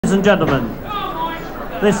Ladies and gentlemen,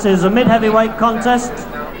 this is a mid-heavyweight contest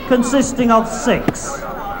consisting of 6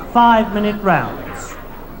 5-minute rounds.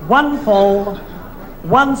 1 fall,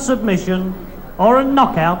 1 submission, or a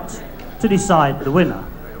knockout to decide the winner.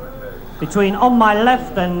 Between on my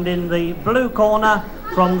left and in the blue corner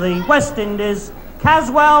from the West Indies,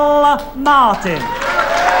 Caswell Martin.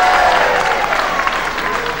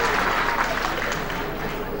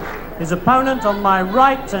 His opponent on my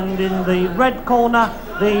right and in the red corner,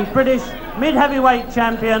 the British mid-heavyweight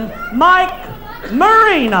champion, Marino.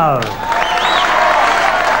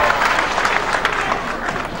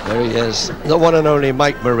 There he is, the one and only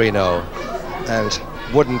Marino. And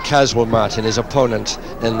wouldn't Caswell Martin, his opponent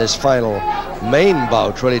in this final main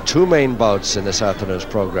bout, really 2 main bouts in this afternoon's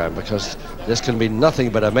program, because this can be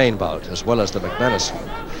nothing but a main bout as well as the McManus one.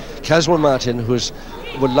 Caswell Martin,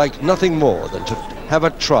 would like nothing more than to have a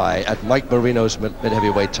try at Marino's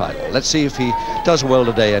mid-heavyweight title. Let's see if he does well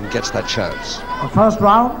today and gets that chance. The first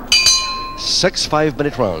round. 6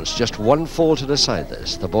 5-minute rounds, just 1 fall to decide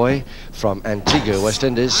this. The boy from Antigua, West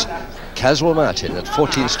Indies, Caswell Martin at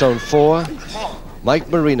 14 stone 4.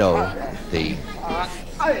 Marino, the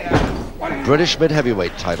British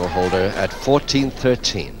mid-heavyweight title holder, at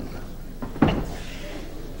 14-13.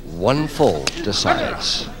 1 fall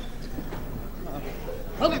decides.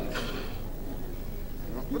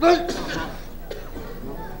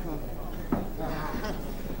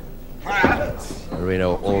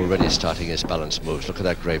 Marino already starting his balance moves. Look at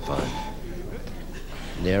that grapevine.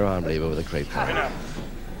 Near arm lever with a grapevine.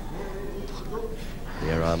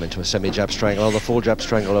 Near arm into a semi-jab strangle, the full jab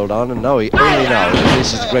strangle hold on, and no, he only now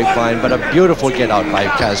releases the grapevine, but a beautiful get out by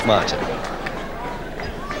Cas Martin.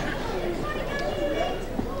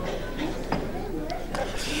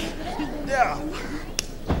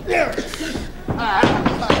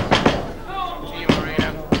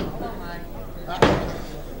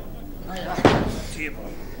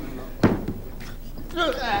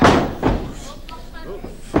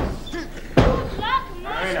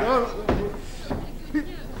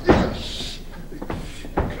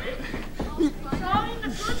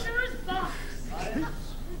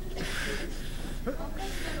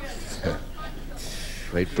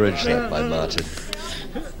 Great bridge there by Martin.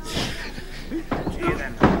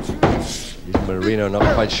 Even Marino not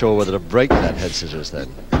quite sure whether to break that head scissors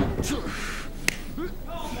then.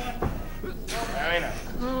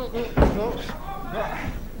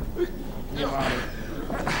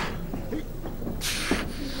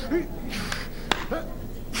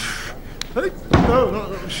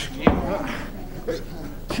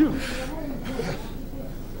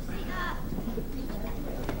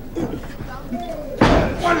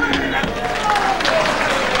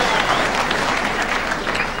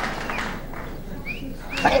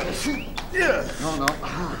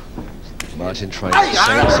 Martin trying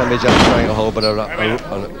to semi-jump triangle hold, but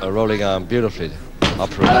a rolling arm beautifully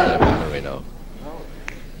operated there by Marino.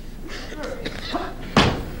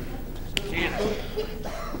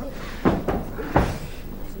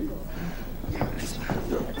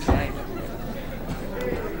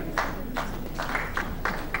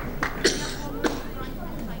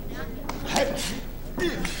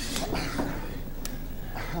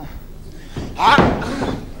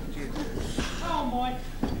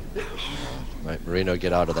 Marino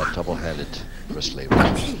get out of that double-handed wrist lever.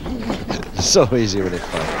 So easy when it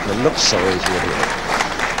fights. It looks so easy when it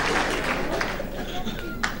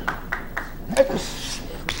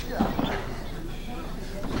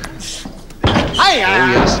Oh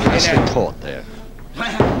yes, nicely caught there.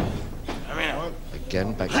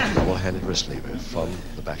 Again back to the double-handed wrist lever from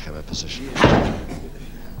the backhammer position.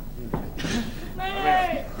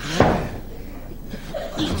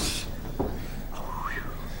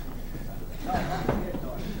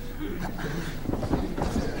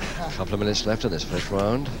 Couple of minutes left in this first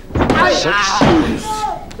round. 6.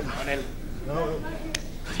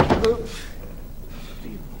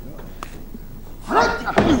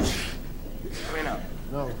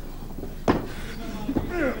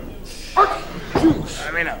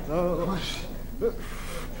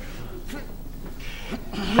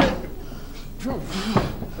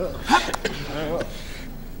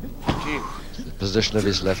 The position of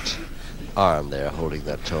his left arm there, holding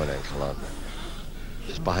that toe and ankle on.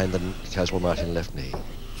 Just behind the Caswell Martin left knee.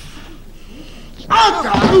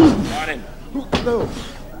 Martin.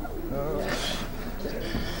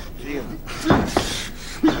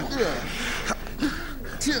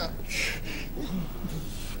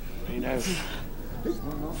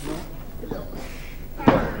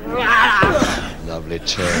 Lovely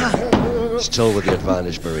turn. Still with the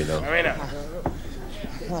advantage, Marino.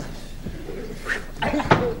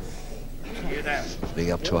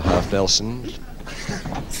 Being up to a half Nelson.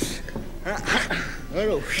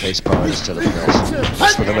 Pace power is still at Nelson.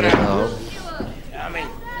 Just for a minute now.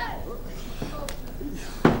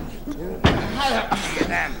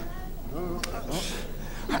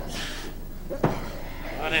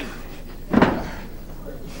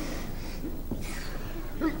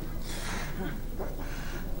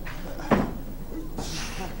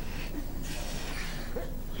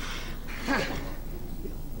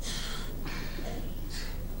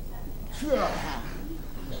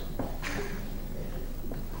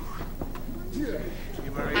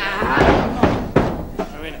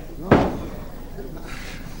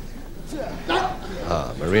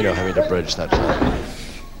 Marino having to bridge that time.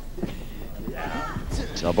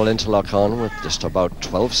 Double interlock on with just about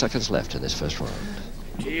 12 seconds left in this first round.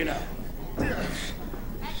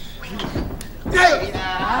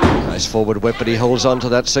 Nice forward whip, but he holds on to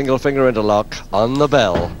that single finger interlock on the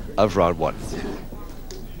bell of round one.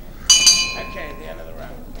 Okay, the end of the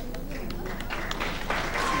round.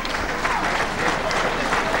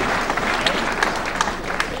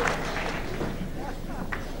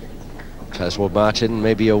 Caswell Martin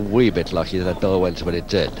may be a wee bit lucky that bell went when it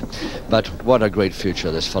did. But what a great future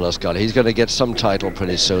this fellow's got. He's going to get some title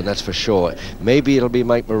pretty soon, that's for sure. Maybe it'll be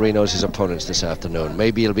Mike Marino's his opponents this afternoon.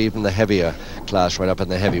 Maybe it'll be even the heavier class right up in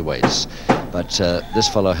the heavyweights. But this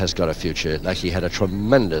fellow has got a future, like he had a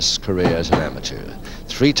tremendous career as an amateur.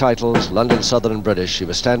 3 titles, London, Southern and British. He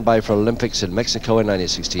was standby for Olympics in Mexico in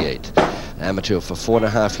 1968. Amateur for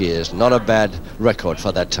 4.5 years. Not a bad record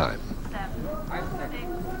for that time.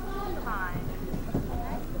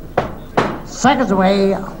 Seconds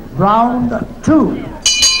away, round 2.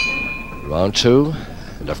 Round 2,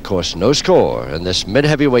 and of course no score in this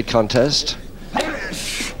mid-heavyweight contest.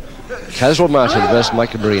 Caswell Martin versus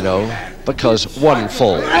Mike Marino, because one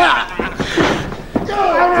fall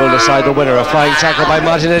will decide the winner. A flying tackle by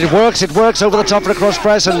Martin, and it works over the top of the cross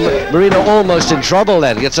press, and Marino almost in trouble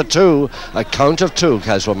then. Gets a count of 2,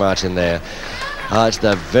 Caswell Martin there. It's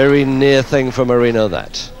the very near thing for Marino,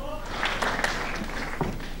 that.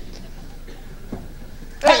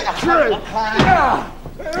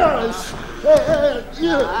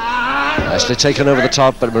 Nicely taken over the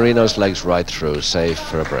top, but Marino's legs right through, safe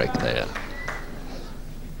for a break there.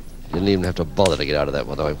 Didn't even have to bother to get out of that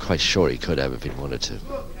one, though I'm quite sure he could have if he wanted to.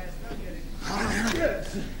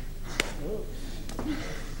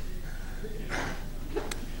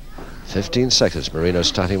 "15 seconds. Marino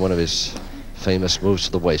starting one of his famous moves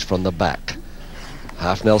to the waist from the back.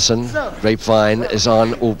 Half Nelson, Grapevine is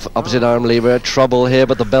on, opposite arm lever, trouble here,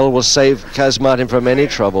 but the bell will save Cas Martin from any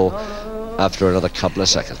trouble after another couple of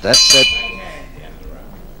seconds. That's it.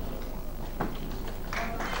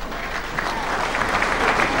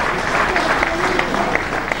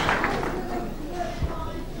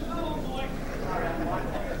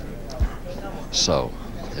 So,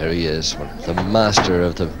 there he is, the master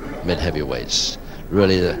of the mid-heavyweights.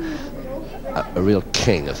 Really a real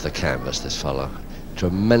king of the canvas, this fellow.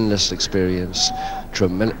 Tremendous experience,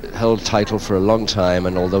 held title for a long time,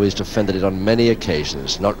 and although he's defended it on many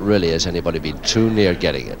occasions, not really has anybody been too near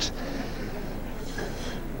getting it.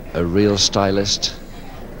 A real stylist.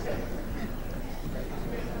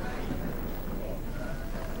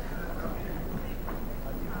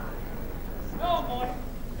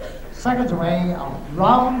 Seconds away,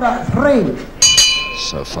 round 3.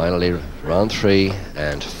 So finally, round 3,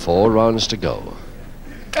 and 4 rounds to go.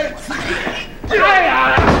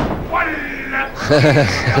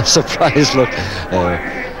 Surprised look.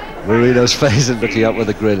 Marino's face and looking up with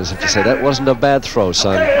a grin, as if to say, that wasn't a bad throw,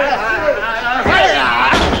 son.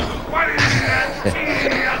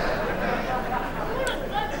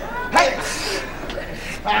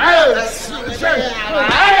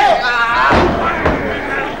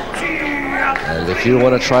 And if you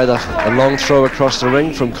want to try a long throw across the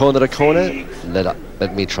ring from corner to corner,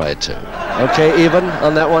 let me try it too. Okay, even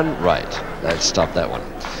on that one? Right. Let's stop that one.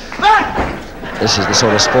 This is the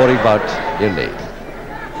sort of sporting bout you need.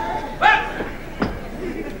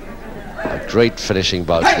 A great finishing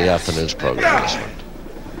bout to the afternoon's program, this one.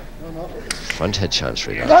 Front head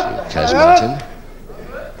chancery now to Cas Martin.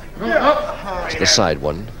 To the side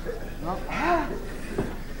one.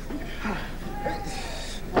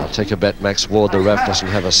 I'll take a bet Max Ward, the ref, doesn't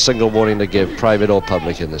have a single warning to give, private or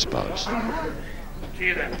public, in this bout.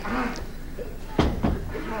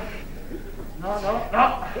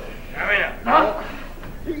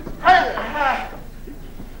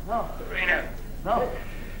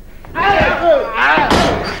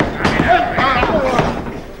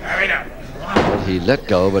 Well, he let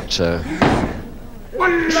go, but freed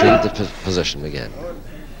the position again.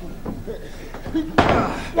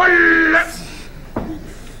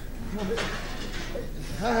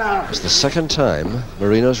 It's the second time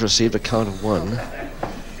Marino's received a count of 1.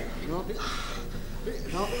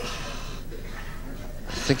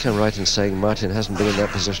 I think I'm right in saying Martin hasn't been in that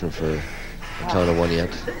position for a count of 1 yet.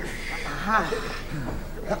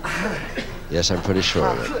 Yes, I'm pretty sure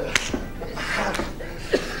of it.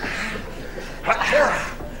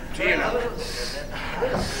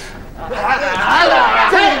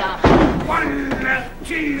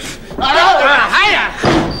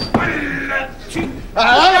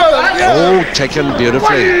 Oh, taken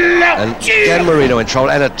beautifully. And again Marino in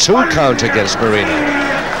trouble, and a 2 count against Marino.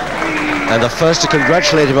 And the first to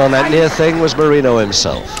congratulate him on that near thing was Marino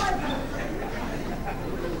himself.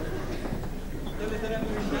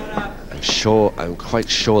 I'm quite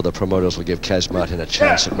sure the promoters will give Cas Martin a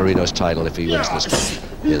chance at Marino's title if he wins this one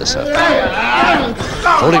here this afternoon.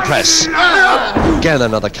 Holding press. Again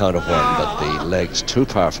another count of 1, but the leg's too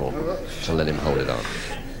powerful to let him hold it on.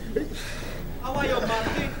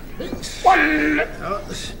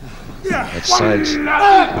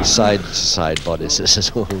 That side to side bodies, this is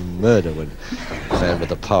all murder when a man with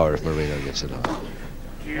the power of Marino gets it on.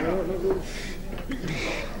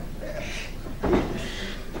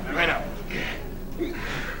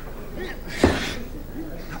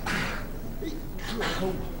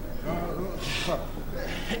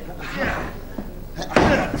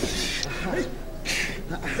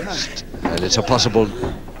 And it's a possible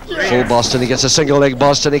full Boston. He gets a single leg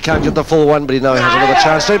Boston. He can't get the full one, but he now has another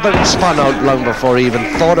chance to it, but it spun out long before he even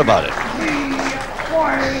thought about it.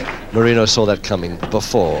 Marino saw that coming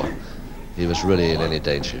before he was really in any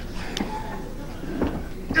danger.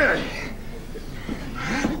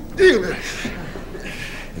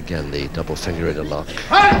 Again, the double finger in a lock.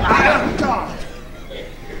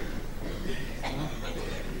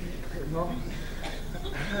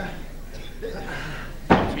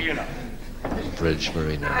 Bridge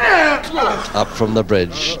Marino. Up from the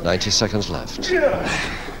bridge, 90 seconds left. Trying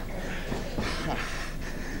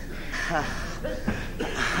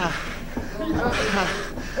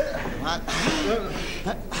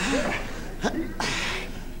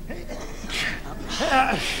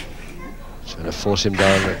to force him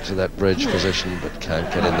down to that bridge position, but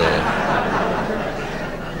can't get in there.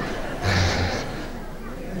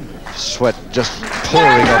 Sweat just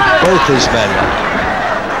pouring on both his men.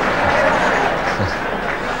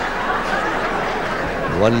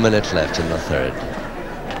 1 minute left in the third.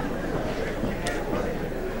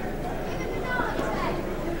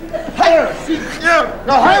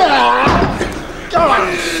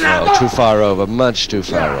 Oh, too far over, much too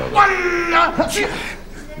far over.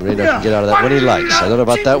 Marino can get out of that when he likes. I don't know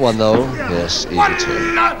about that one though. Yes, easy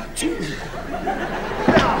too.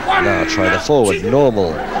 Now try the forward,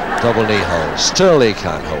 normal double knee hold. Still he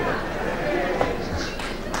can't hold it.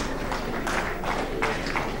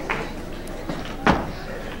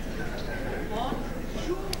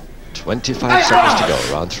 25 seconds to go,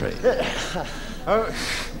 round 3.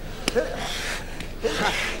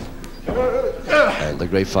 And the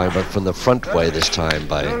grapevine, but from the front way this time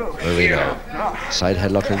by Marino. Side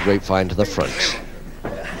headlock and grapevine to the front.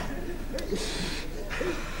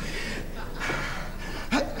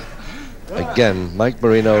 Again, Mike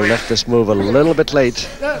Marino left this move a little bit late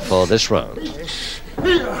for this round.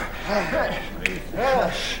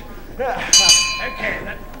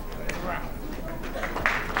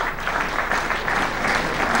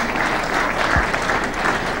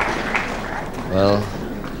 Well,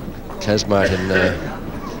 Cas Martin,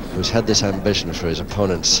 who's had this ambition for his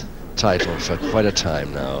opponent's title for quite a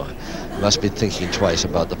time now, must be thinking twice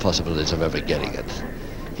about the possibilities of ever getting it.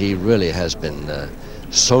 He really has been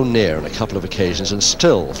so near on a couple of occasions, and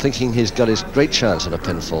still, thinking he's got his great chance at a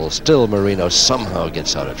pinfall, still Marino somehow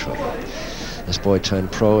gets out of trouble. This boy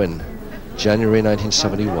turned pro in January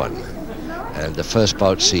 1971, and the first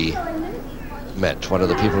bouts he met, one of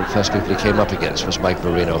the first people he came up against was Mike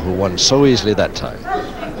Marino, who won so easily that time.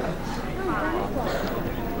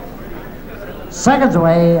 Seconds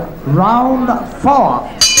away, round 4.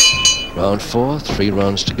 Round 4, 3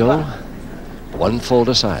 rounds to go. 1 fall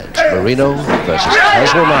decides. Marino versus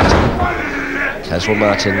Caswell Martin. Caswell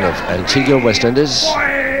Martin of Antigua, West Indies.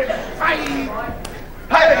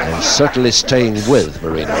 And certainly staying with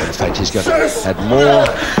Marino. In fact, he's had more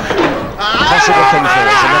possible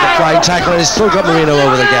pinfalls. Another flying tackle, and he's still got Marino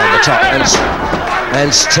over the top.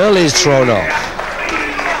 And still he's thrown off.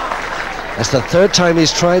 That's the 3rd time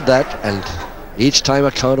he's tried that, and each time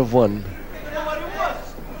a count of 1.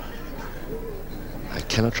 I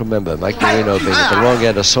cannot remember Mike Marino being at the wrong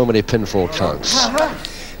end of so many pinfall counts.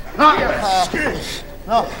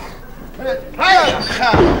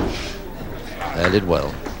 And did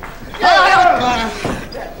well.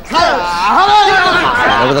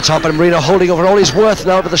 And over the top, and Marino holding over all his worth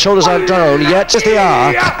now, but the shoulders aren't down yet. Yes, they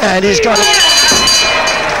are, and he's got it.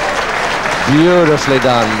 Beautifully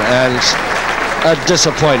done, and a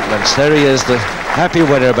disappointment. There he is, the happy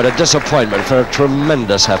winner, but a disappointment for a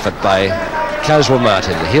tremendous effort by Caswell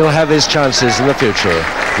Martin. He'll have his chances in the future.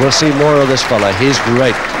 We'll see more of this fella. He's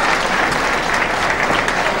great.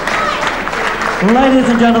 Ladies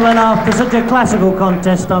and gentlemen, after such a classical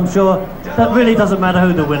contest, I'm sure that really doesn't matter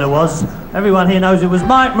who the winner was. Everyone here knows it was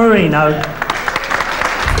Mike Marino.